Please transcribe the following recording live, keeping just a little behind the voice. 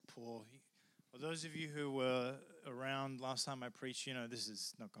for those of you who were around last time I preached, you know this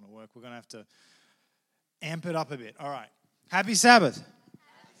is not going to work. We're going to have to amp it up a bit. All right. Happy Sabbath.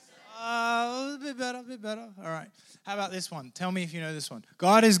 A bit better. All right. How about this one? Tell me if you know this one.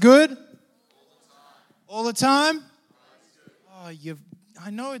 God is good? All the time? Oh, I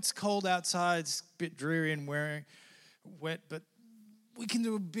know it's cold outside. It's a bit dreary and wet, but we can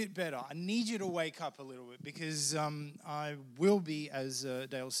do a bit better. I need you to wake up a little bit because I will be, as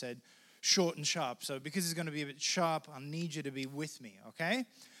Dale said, short and sharp. So because it's going to be a bit sharp, I need you to be with me, okay?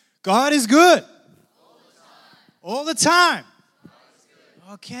 God is good. All the time.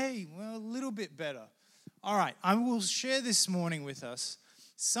 Okay, well, a little bit better. All right, I will share this morning with us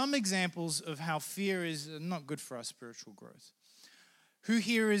some examples of how fear is not good for our spiritual growth. Who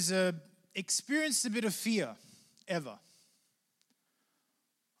here has experienced a bit of fear ever?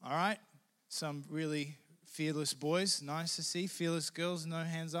 All right, some really fearless boys, nice to see. Fearless girls, no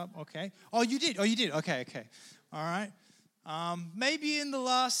hands up, okay. Oh, you did, okay. All right, maybe in the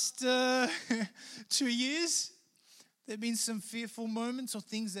last 2 years, there have been some fearful moments or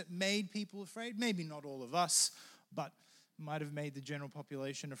things that made people afraid. Maybe not all of us, but might have made the general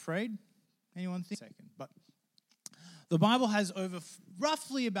population afraid. Anyone think? But the Bible has over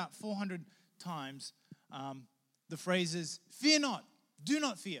roughly about 400 times the phrases, fear not, do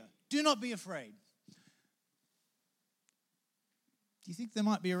not fear, do not be afraid. Do you think there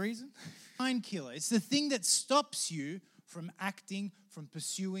might be a reason? Mind killer. It's the thing that stops you from acting, from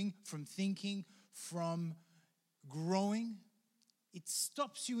pursuing, from thinking, from growing. It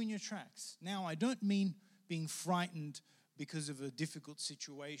stops you in your tracks. Now, I don't mean being frightened because of a difficult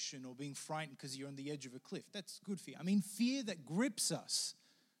situation or being frightened because you're on the edge of a cliff. That's good fear. I mean fear that grips us,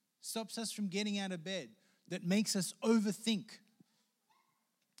 stops us from getting out of bed, that makes us overthink.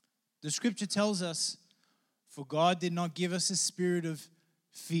 The scripture tells us, for God did not give us a spirit of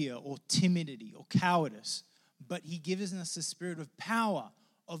fear or timidity or cowardice, but he gives us a spirit of power,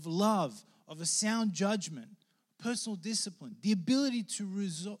 of love, of a sound judgment, personal discipline, the ability to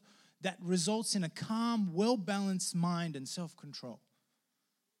that results in a calm, well-balanced mind and self-control.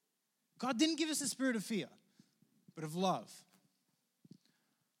 God didn't give us a spirit of fear, but of love.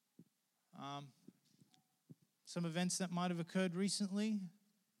 Some events that might have occurred recently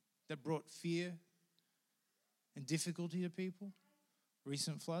that brought fear and difficulty to people.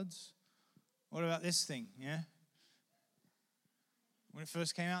 Recent floods. What about this thing, yeah? When it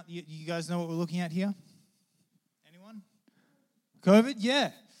first came out, you guys know what we're looking at here? Anyone? COVID?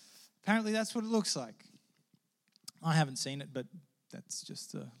 Yeah. Apparently that's what it looks like. I haven't seen it, but that's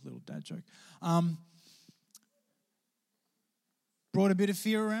just a little dad joke. Brought a bit of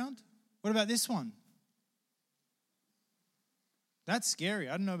fear around. What about this one? That's scary.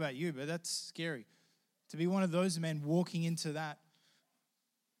 I don't know about you, but that's scary. To be one of those men walking into that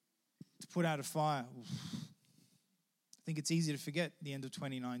to put out a fire. I think it's easy to forget the end of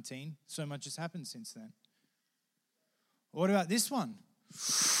 2019. So much has happened since then. What about this one?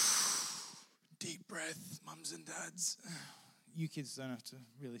 Deep breath, mums and dads. You kids don't have to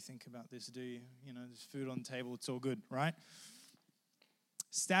really think about this, do you? You know, there's food on the table, it's all good, right?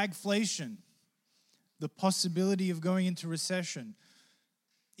 Stagflation, the possibility of going into recession,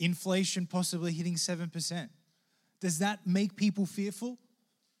 inflation possibly hitting 7%. Does that make people fearful?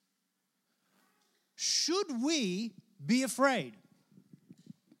 Should we be afraid?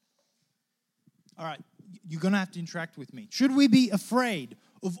 All right, you're going to have to interact with me. Should we be afraid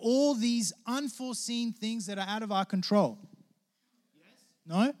of all these unforeseen things that are out of our control? Yes.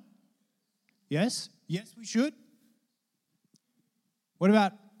 No? Yes? Yes, we should. What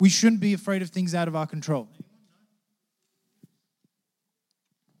about we shouldn't be afraid of things out of our control?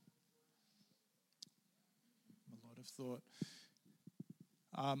 A lot of thought.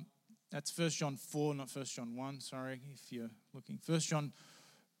 That's 1 John 4, not 1 John 1, sorry, if you're looking. 1 John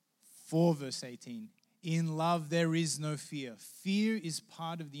 4, verse 18. In love, there is no fear. Fear is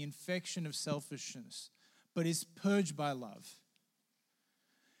part of the infection of selfishness, but is purged by love.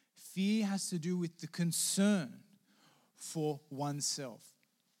 Fear has to do with the concern for oneself.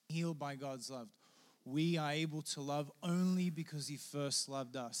 Healed by God's love. We are able to love only because he first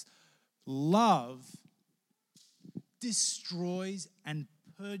loved us. Love destroys and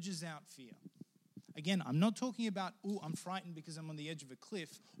purges out fear. Again, I'm not talking about, I'm frightened because I'm on the edge of a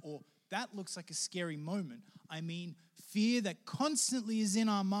cliff, or that looks like a scary moment. I mean fear that constantly is in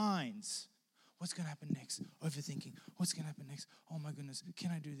our minds. What's going to happen next? Overthinking. What's going to happen next? Oh my goodness,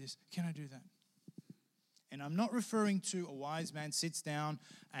 can I do this? Can I do that? And I'm not referring to a wise man sits down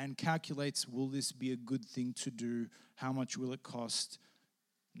and calculates, will this be a good thing to do? How much will it cost?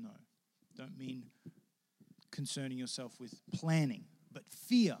 No, don't mean concerning yourself with planning, but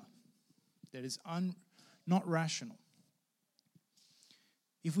fear. that is not rational.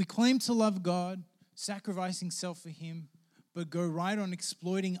 If we claim to love God, sacrificing self for Him, but go right on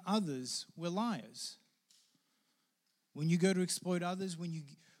exploiting others, we're liars. When you go to exploit others,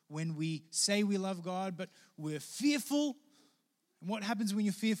 when we say we love God, but we're fearful, and what happens when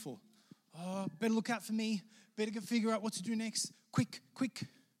you're fearful? Oh, better look out for me. Better go figure out what to do next. Quick, quick.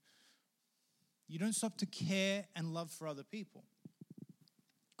 You don't stop to care and love for other people.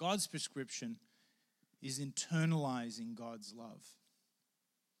 God's prescription is internalizing God's love.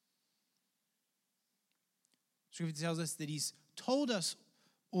 Scripture tells us that He's told us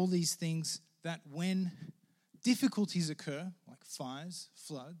all these things, that when difficulties occur, like fires,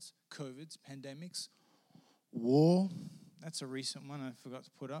 floods, COVIDs, pandemics, war, that's a recent one I forgot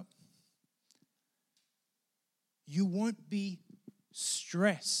to put up, you won't be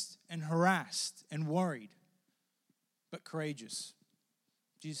stressed and harassed and worried, but courageous.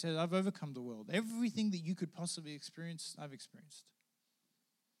 Jesus said, I've overcome the world. Everything that you could possibly experience, I've experienced.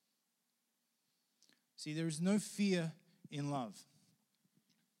 See, there is no fear in love.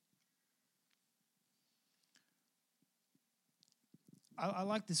 I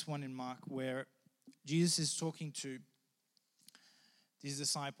like this one in Mark where Jesus is talking to his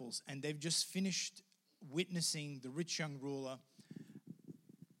disciples, and they've just finished witnessing the rich young ruler,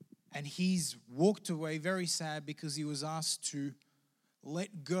 and he's walked away very sad because he was asked to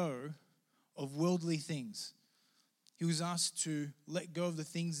let go of worldly things. He was asked to let go of the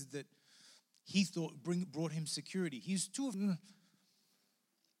things that he thought brought him security. He's too of them.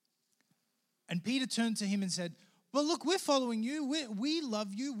 And Peter turned to him and said, but look, we're following you. We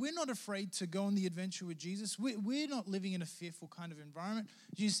love you. We're not afraid to go on the adventure with Jesus. We're not living in a fearful kind of environment.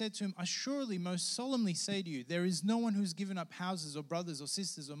 Jesus said to him, I surely most solemnly say to you, there is no one who's given up houses or brothers or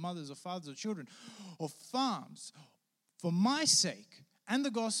sisters or mothers or fathers or children or farms for my sake and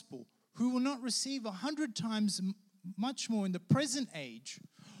the gospel, who will not receive 100 times much more in the present age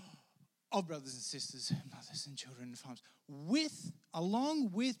of brothers and sisters, mothers and children and farms,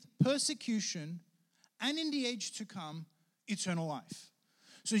 along with persecution, and in the age to come, eternal life.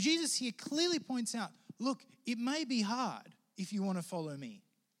 So Jesus here clearly points out, look, it may be hard if you want to follow me.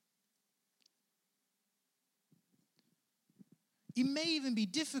 It may even be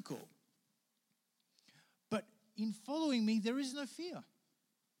difficult. But in following me, there is no fear.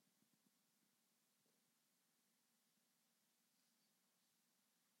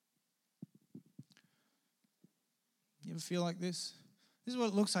 You ever feel like this? This is what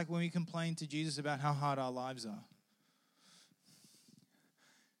it looks like when we complain to Jesus about how hard our lives are.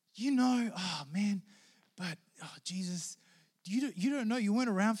 You know, oh man, but Jesus, you don't know. You weren't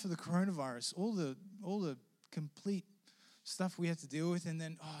around for the coronavirus, all the complete stuff we had to deal with, and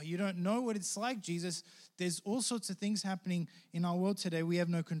then you don't know what it's like, Jesus. There's all sorts of things happening in our world today we have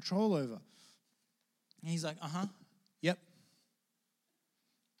no control over. And he's like, yep.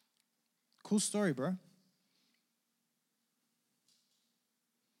 Cool story, bro.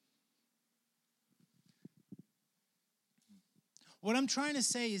 What I'm trying to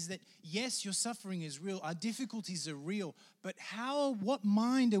say is that, yes, your suffering is real, our difficulties are real, but what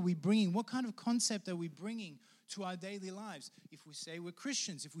mind are we bringing? What kind of concept are we bringing to our daily lives? If we say we're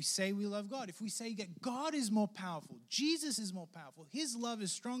Christians, if we say we love God, if we say that God is more powerful, Jesus is more powerful, His love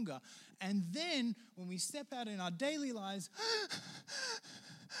is stronger, and then when we step out in our daily lives,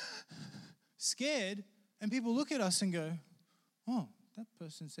 scared, and people look at us and go, oh, that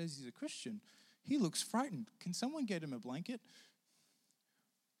person says he's a Christian. He looks frightened. Can someone get him a blanket?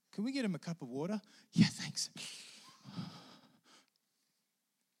 Can we get him a cup of water? Yeah, thanks. It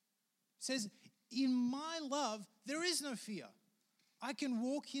says, in my love, there is no fear. I can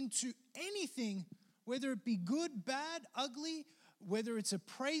walk into anything, whether it be good, bad, ugly, whether it's a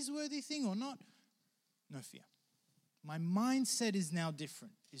praiseworthy thing or not. No fear. My mindset is now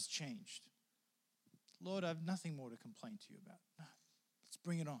different, is changed. Lord, I have nothing more to complain to you about. No, let's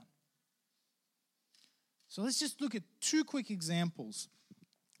bring it on. So let's just look at two quick examples.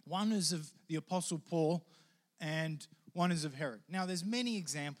 One is of the Apostle Paul and one is of Herod. Now, there's many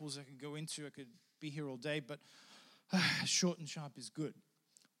examples I could go into. I could be here all day, but short and sharp is good.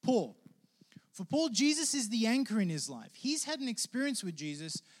 Paul. For Paul, Jesus is the anchor in his life. He's had an experience with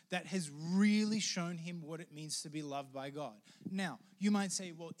Jesus that has really shown him what it means to be loved by God. Now, you might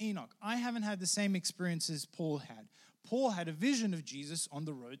say, well, Enoch, I haven't had the same experience as Paul had. Paul had a vision of Jesus on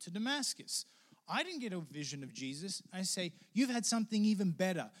the road to Damascus. I didn't get a vision of Jesus. I say, you've had something even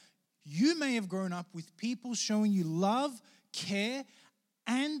better. You may have grown up with people showing you love, care,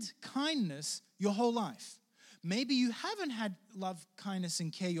 and kindness your whole life. Maybe you haven't had love, kindness,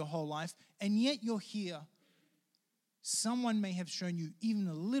 and care your whole life, and yet you're here someone may have shown you even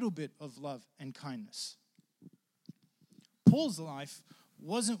a little bit of love and kindness. Paul's life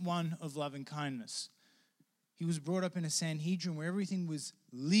wasn't one of love and kindness. He was brought up in a Sanhedrin where everything was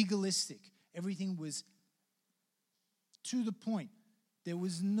legalistic. Everything was to the point. There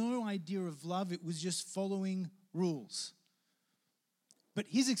was no idea of love. It was just following rules. But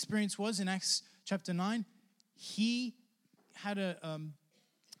his experience was in Acts chapter 9, he had a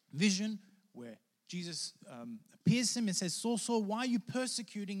vision where Jesus appears to him and says, Saul, Saul, why are you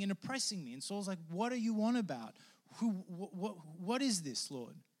persecuting and oppressing me? And Saul's like, what are you on about? What is this,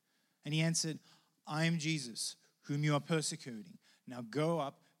 Lord? And he answered, I am Jesus, whom you are persecuting. Now go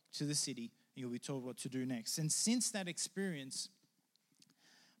up to the city and you'll be told what to do next. And since that experience,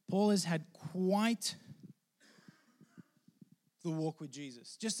 Paul has had quite the walk with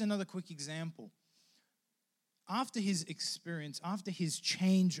Jesus. Just another quick example. After his experience, after his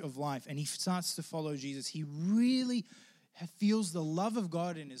change of life, and he starts to follow Jesus, he really feels the love of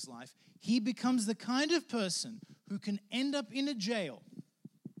God in his life. He becomes the kind of person who can end up in a jail.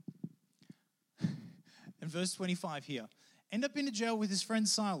 And verse 25 here. End up in a jail with his friend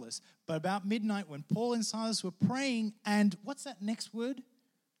Silas. But about midnight when Paul and Silas were praying and, what's that next word?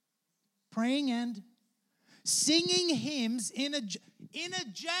 Praying and singing hymns in a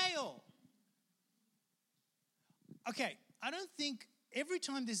jail. Okay, I don't think every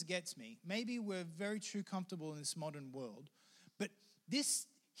time this gets me, maybe we're very too comfortable in this modern world, but he's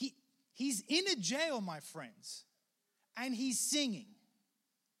in a jail, my friends, and he's singing.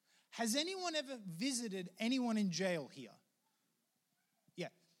 Has anyone ever visited anyone in jail here? Yeah.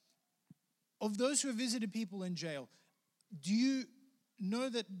 Of those who have visited people in jail, do you know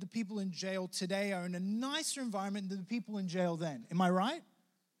that the people in jail today are in a nicer environment than the people in jail then? Am I right?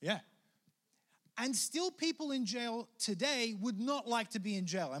 Yeah. And still people in jail today would not like to be in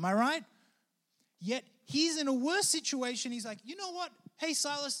jail. Am I right? Yet he's in a worse situation. He's like, you know what? Hey,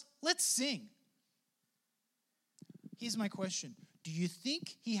 Silas, let's sing. Here's my question. Do you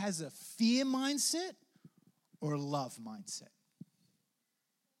think he has a fear mindset or a love mindset?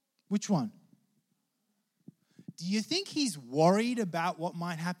 Which one? Do you think he's worried about what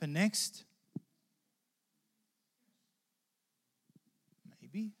might happen next?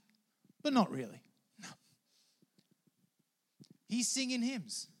 Maybe, but not really. No. He's singing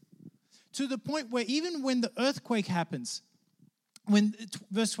hymns to the point where even when the earthquake happens,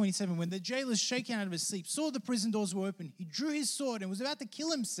 verse 27, when the jailer, shaken out of his sleep, saw the prison doors were open, he drew his sword and was about to kill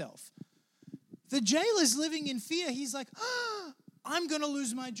himself. The jailer's living in fear. He's like, I'm going to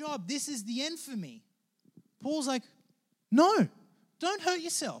lose my job. This is the end for me. Paul's like, no, don't hurt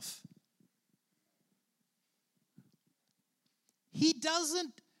yourself. He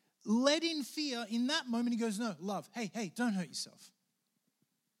doesn't let in fear. In that moment, he goes, no, love. Hey, don't hurt yourself.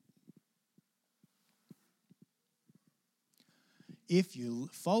 If you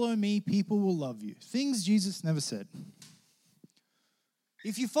follow me, people will love you. Things Jesus never said.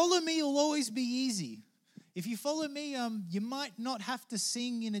 If you follow me, it'll always be easy. If you follow me, you might not have to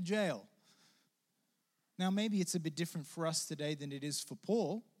sing in a jail. Now, maybe it's a bit different for us today than it is for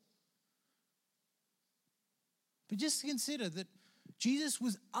Paul. But just consider that Jesus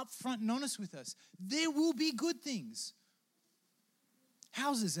was upfront and honest with us. There will be good things.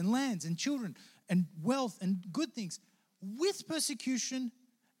 Houses and lands and children and wealth and good things. With persecution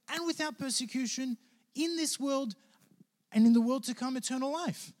and without persecution in this world and in the world to come, eternal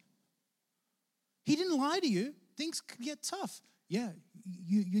life. He didn't lie to you. Things could get tough. Yeah,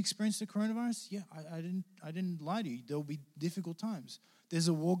 you experienced the coronavirus? Yeah, I didn't lie to you. There'll be difficult times. There's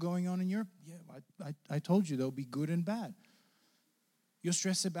a war going on in Europe? Yeah, I told you there'll be good and bad. You're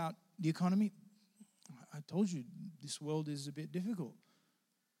stressed about the economy? I told you this world is a bit difficult.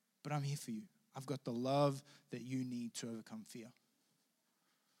 But I'm here for you. I've got the love that you need to overcome fear.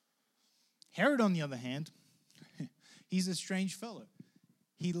 Herod, on the other hand, he's a strange fellow.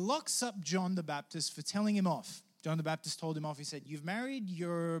 He locks up John the Baptist for telling him off. John the Baptist told him off. He said, you've married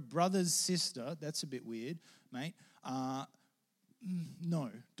your brother's sister. That's a bit weird, mate. No,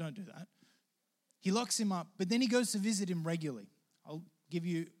 don't do that. He locks him up, but then he goes to visit him regularly. I'll give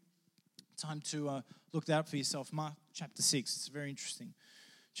you time to look that up for yourself. Mark chapter 6. It's a very interesting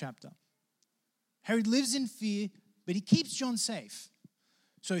chapter. Herod lives in fear, but he keeps John safe.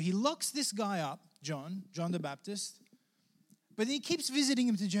 So he locks this guy up, John the Baptist, but then he keeps visiting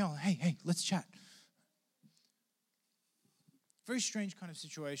him to jail. Hey, let's chat. Very strange kind of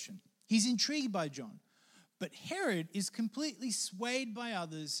situation. He's intrigued by John, but Herod is completely swayed by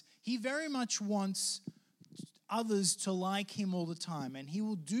others. He very much wants others to like him all the time, and he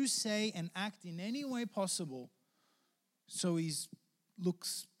will do, say, and act in any way possible so he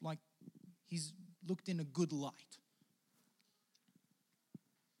looks like he's looked in a good light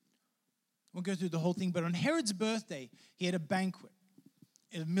We'll go through the whole thing. But on Herod's birthday, he had a banquet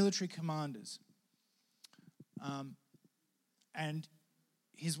of military commanders. And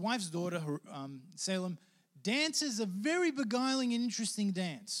his wife's daughter, Salem, dances a very beguiling and interesting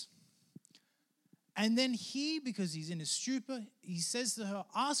dance. And then he, because he's in a stupor, he says to her,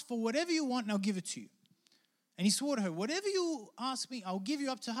 ask for whatever you want and I'll give it to you. And he swore to her, whatever you ask me, I'll give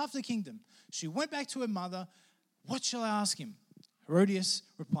you up to half the kingdom. She went back to her mother. What shall I ask him? Herodias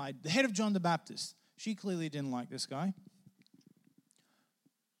replied, the head of John the Baptist. She clearly didn't like this guy.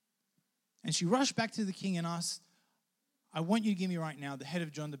 And she rushed back to the king and asked, I want you to give me right now the head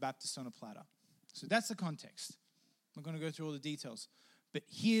of John the Baptist on a platter. So that's the context. I'm not going to go through all the details. But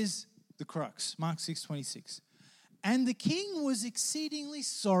here's the crux, Mark 6:26. And the king was exceedingly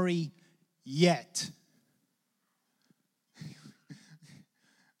sorry, yet.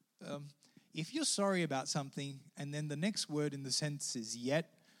 If you're sorry about something and then the next word in the sentence is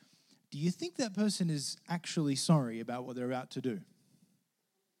yet, do you think that person is actually sorry about what they're about to do?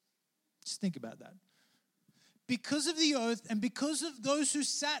 Just think about that. Because of the oath and because of those who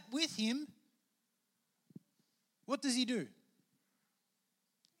sat with him, what does he do?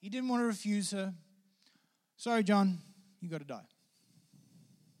 He didn't want to refuse her. Sorry, John, you got to die.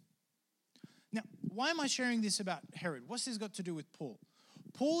 Now, why am I sharing this about Herod? What's this got to do with Paul?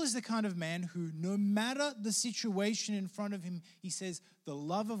 Paul is the kind of man who, no matter the situation in front of him, he says, the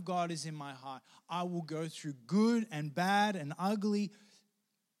love of God is in my heart. I will go through good and bad and ugly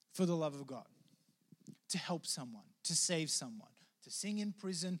for the love of God. To help someone, to save someone, to sing in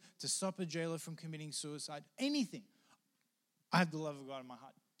prison, to stop a jailer from committing suicide, anything. I have the love of God in my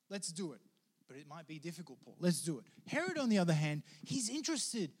heart. Let's do it. But it might be difficult, Paul. Let's do it. Herod, on the other hand, he's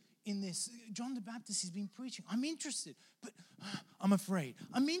interested in this. John the Baptist, he's been preaching. I'm interested, but I'm afraid.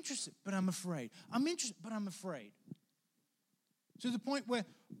 I'm interested, but I'm afraid. I'm interested, but I'm afraid. To the point where,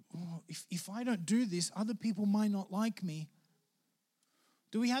 if I don't do this, other people might not like me.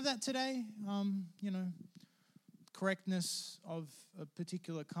 Do we have that today? Correctness of a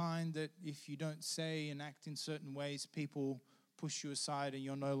particular kind that if you don't say and act in certain ways, people push you aside and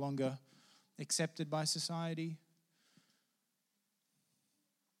you're no longer accepted by society.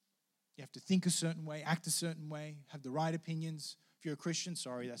 You have to think a certain way, act a certain way, have the right opinions. If you're a Christian,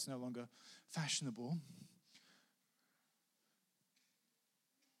 sorry, that's no longer fashionable.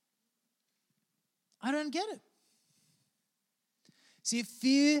 I don't get it. See,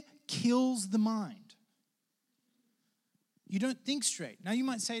 fear kills the mind. You don't think straight. Now, you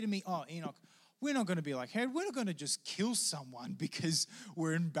might say to me, oh, Enoch, we're not going to be like Herod. We're not going to just kill someone because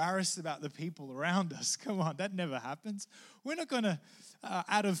we're embarrassed about the people around us. Come on, that never happens. We're not going to,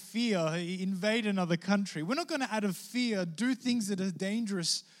 out of fear, invade another country. We're not going to, out of fear, do things that are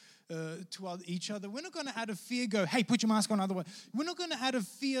dangerous to each other. We're not going to, out of fear, go, hey, put your mask on, otherwise. We're not going to, out of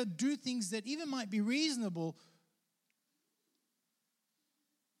fear, do things that even might be reasonable.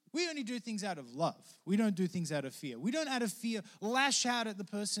 We only do things out of love. We don't do things out of fear. We don't, out of fear, lash out at the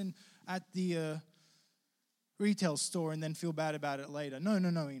person at the retail store and then feel bad about it later. No,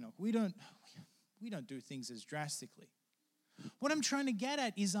 Enoch. We don't do things as drastically. What I'm trying to get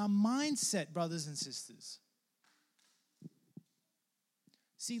at is our mindset, brothers and sisters.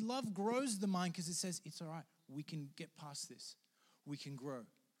 See, love grows the mind because it says, it's all right. We can get past this. We can grow.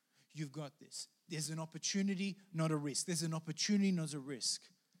 You've got this. There's an opportunity, not a risk. There's an opportunity, not a risk.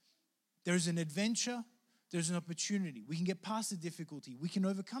 There's an adventure, there's an opportunity. We can get past the difficulty. We can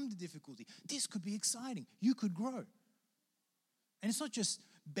overcome the difficulty. This could be exciting. You could grow. And it's not just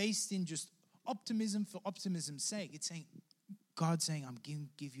based in just optimism for optimism's sake. It's saying, God's saying, I'm going to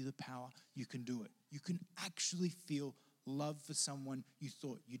give you the power. You can do it. You can actually feel love for someone you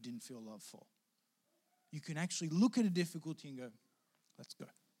thought you didn't feel love for. You can actually look at a difficulty and go, let's go.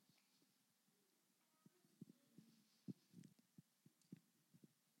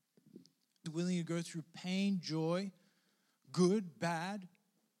 Willing to go through pain, joy, good, bad,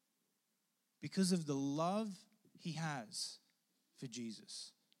 because of the love he has for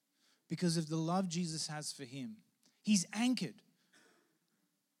Jesus, because of the love Jesus has for him. He's anchored.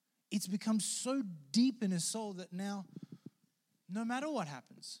 It's become so deep in his soul that now, no matter what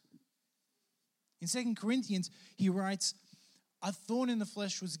happens. In 2 Corinthians, he writes, a thorn in the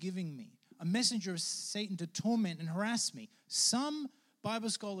flesh was giving me, a messenger of Satan to torment and harass me. Some Bible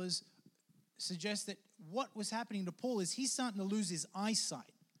scholars suggest that what was happening to Paul is he's starting to lose his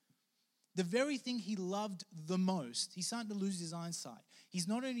eyesight. The very thing he loved the most, he's starting to lose his eyesight. He's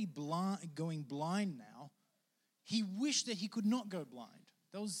not only going blind now, he wished that he could not go blind.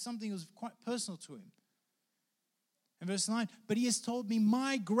 That was something that was quite personal to him. In verse 9, but he has told me,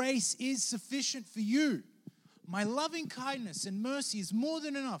 my grace is sufficient for you, My loving kindness and mercy is more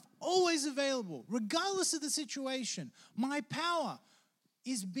than enough, always available, regardless of the situation. My power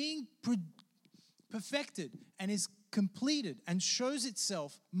is being perfected and is completed and shows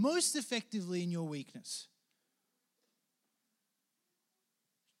itself most effectively in your weakness.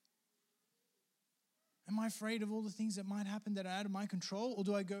 Am I afraid of all the things that might happen that are out of my control? Or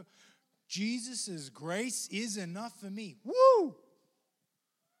do I go, Jesus' grace is enough for me? Woo!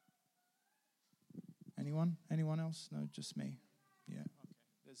 Anyone? Anyone else? No, just me. Yeah, okay.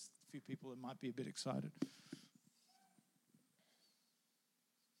 There's a few people that might be a bit excited.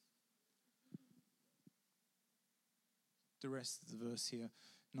 The rest of the verse here,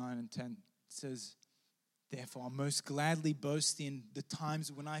 9 and 10, says, therefore, I'll most gladly boast in the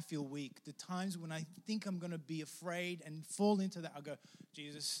times when I feel weak, the times when I think I'm going to be afraid and fall into that. I'll go,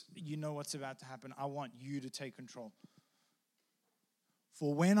 Jesus, you know what's about to happen. I want you to take control.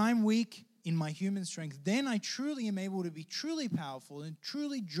 For when I'm weak in my human strength, then I truly am able to be truly powerful and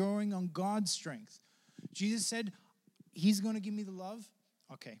truly drawing on God's strength. Jesus said, he's going to give me the love.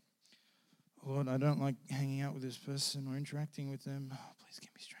 Okay. Lord, I don't like hanging out with this person or interacting with them. Oh, please give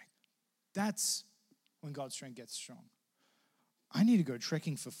me strength. That's when God's strength gets strong. I need to go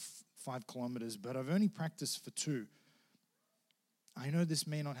trekking for 5 kilometers, but I've only practiced for 2. I know this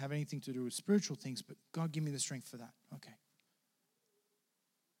may not have anything to do with spiritual things, but God, give me the strength for that. Okay.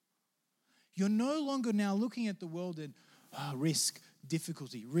 You're no longer now looking at the world and risk,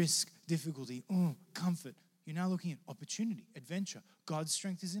 difficulty, comfort. You're now looking at opportunity, adventure. God's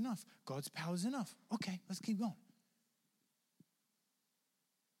strength is enough. God's power is enough. Okay, let's keep going.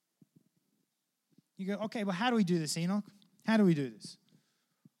 You go, okay, well, how do we do this, Enoch? How do we do this?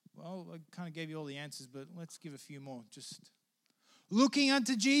 Well, I kind of gave you all the answers, but let's give a few more. Just looking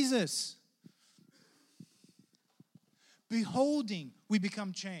unto Jesus. Beholding, we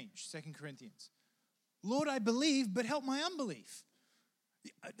become changed, 2 Corinthians. Lord, I believe, but help my unbelief.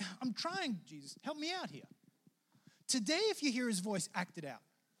 I'm trying, Jesus. Help me out here. Today, if you hear his voice, act it out.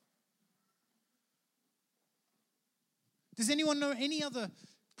 Does anyone know any other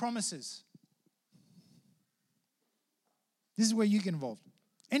promises? This is where you get involved.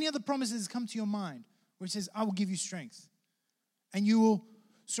 Any other promises come to your mind where it says, I will give you strength and you will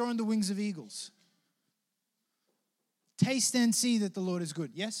soar on the wings of eagles. Taste and see that the Lord is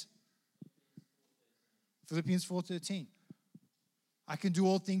good. Yes? Philippians 4:13. I can do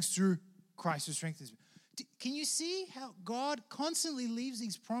all things through Christ who strengthens me. Can you see how God constantly leaves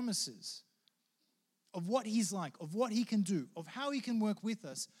these promises of what he's like, of what he can do, of how he can work with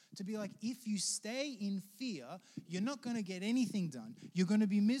us to be like, if you stay in fear, you're not going to get anything done. You're going to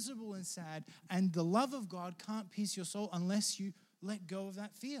be miserable and sad, and the love of God can't pierce your soul unless you let go of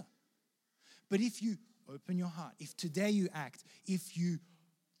that fear. But if you open your heart, if today you act, if you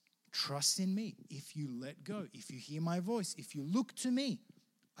trust in me, if you let go, if you hear my voice, if you look to me,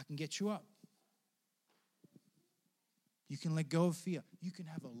 I can get you up. You can let go of fear. You can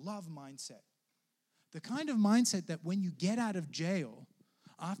have a love mindset. The kind of mindset that when you get out of jail,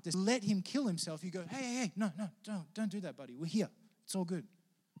 after let him kill himself, you go, hey, no, don't do that, buddy. We're here. It's all good.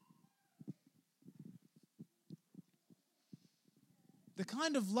 The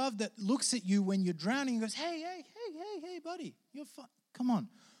kind of love that looks at you when you're drowning and goes, hey, buddy, you're fine. Come on.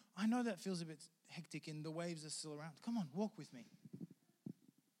 I know that feels a bit hectic and the waves are still around. Come on, walk with me.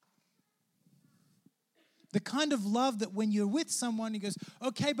 The kind of love that when you're with someone, he goes,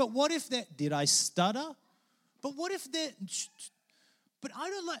 okay, but what if that, did I stutter? But what if that, but I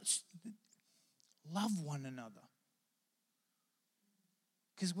don't like, love one another.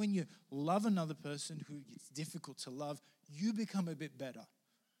 Because when you love another person who it's difficult to love, you become a bit better.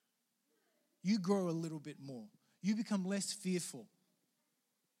 You grow a little bit more. You become less fearful.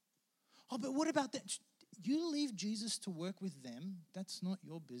 Oh, but what about that? You leave Jesus to work with them. That's not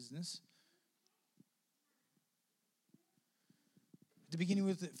your business. At the beginning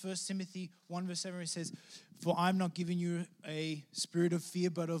with 1 Timothy 1 verse 7, it says, for I'm not giving you a spirit of fear,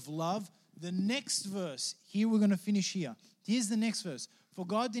 but of love. The next verse, here we're going to finish here. Here's the next verse. For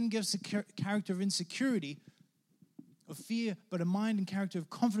God didn't give us a character of insecurity, of fear, but a mind and character of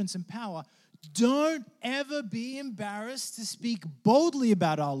confidence and power. Don't ever be embarrassed to speak boldly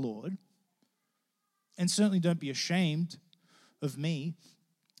about our Lord. And certainly don't be ashamed of me.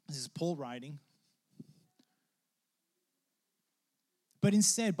 This is Paul writing. But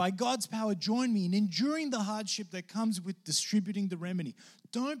instead, by God's power, join me in enduring the hardship that comes with distributing the remedy.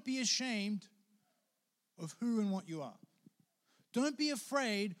 Don't be ashamed of who and what you are. Don't be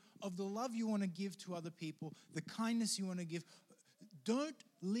afraid of the love you want to give to other people, the kindness you want to give. Don't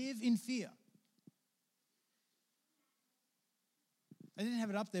live in fear. I didn't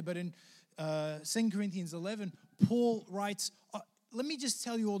have it up there, but in 2 Corinthians 11, Paul writes, let me just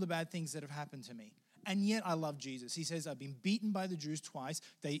tell you all the bad things that have happened to me. And yet I love Jesus. He says, I've been beaten by the Jews twice.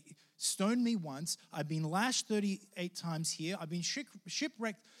 They stoned me once. I've been lashed 38 times here. I've been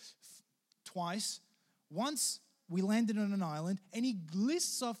shipwrecked twice. Once we landed on an island. And he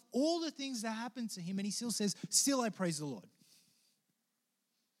lists off all the things that happened to him. And he still says, still I praise the Lord.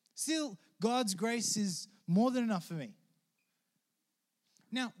 Still, God's grace is more than enough for me.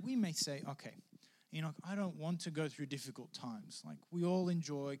 Now, we may say, okay, I don't want to go through difficult times. Like, we all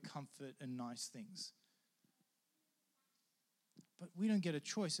enjoy comfort and nice things. But we don't get a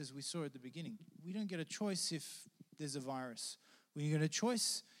choice, as we saw at the beginning. We don't get a choice if there's a virus. We don't get a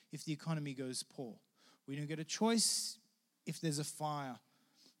choice if the economy goes poor. We don't get a choice if there's a fire.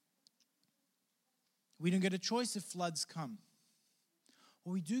 We don't get a choice if floods come.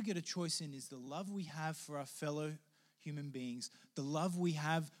 What we do get a choice in is the love we have for our fellow human beings, the love we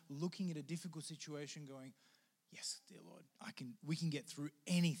have looking at a difficult situation going, yes, dear Lord, we can get through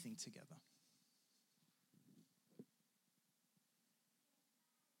anything together.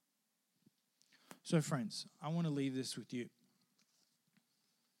 So friends, I want to leave this with you.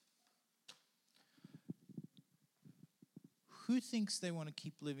 Who thinks they want to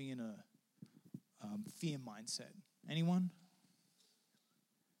keep living in a fear mindset? Anyone?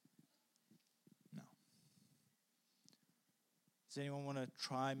 Does anyone want to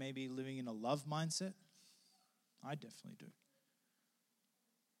try maybe living in a love mindset? I definitely do.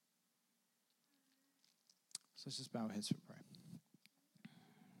 So let's just bow our heads for prayer.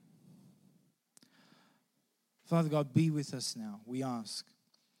 Father God, be with us now. We ask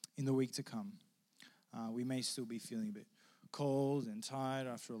in the week to come. We may still be feeling a bit cold and tired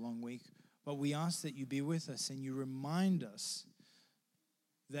after a long week, but we ask that you be with us and you remind us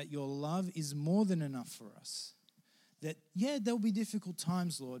that your love is more than enough for us. That, there'll be difficult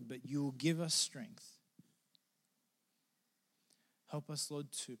times, Lord, but you will give us strength. Help us,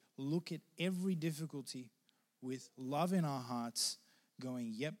 Lord, to look at every difficulty with love in our hearts,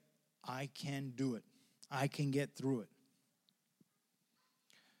 going, yep, I can do it. I can get through it.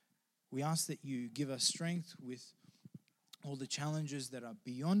 We ask that you give us strength with all the challenges that are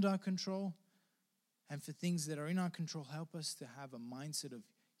beyond our control, and for things that are in our control, help us to have a mindset of,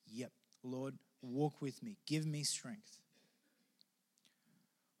 yep, Lord, walk with me. Give me strength.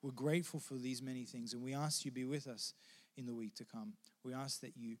 We're grateful for these many things, and we ask you be with us in the week to come. We ask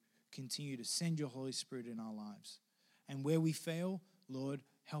that you continue to send your Holy Spirit in our lives. And where we fail, Lord,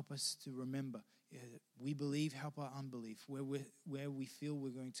 help us to remember. We believe, help our unbelief. Where we feel we're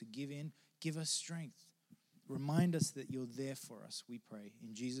going to give in, give us strength. Remind us that you're there for us, we pray.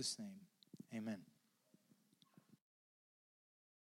 In Jesus' name, amen.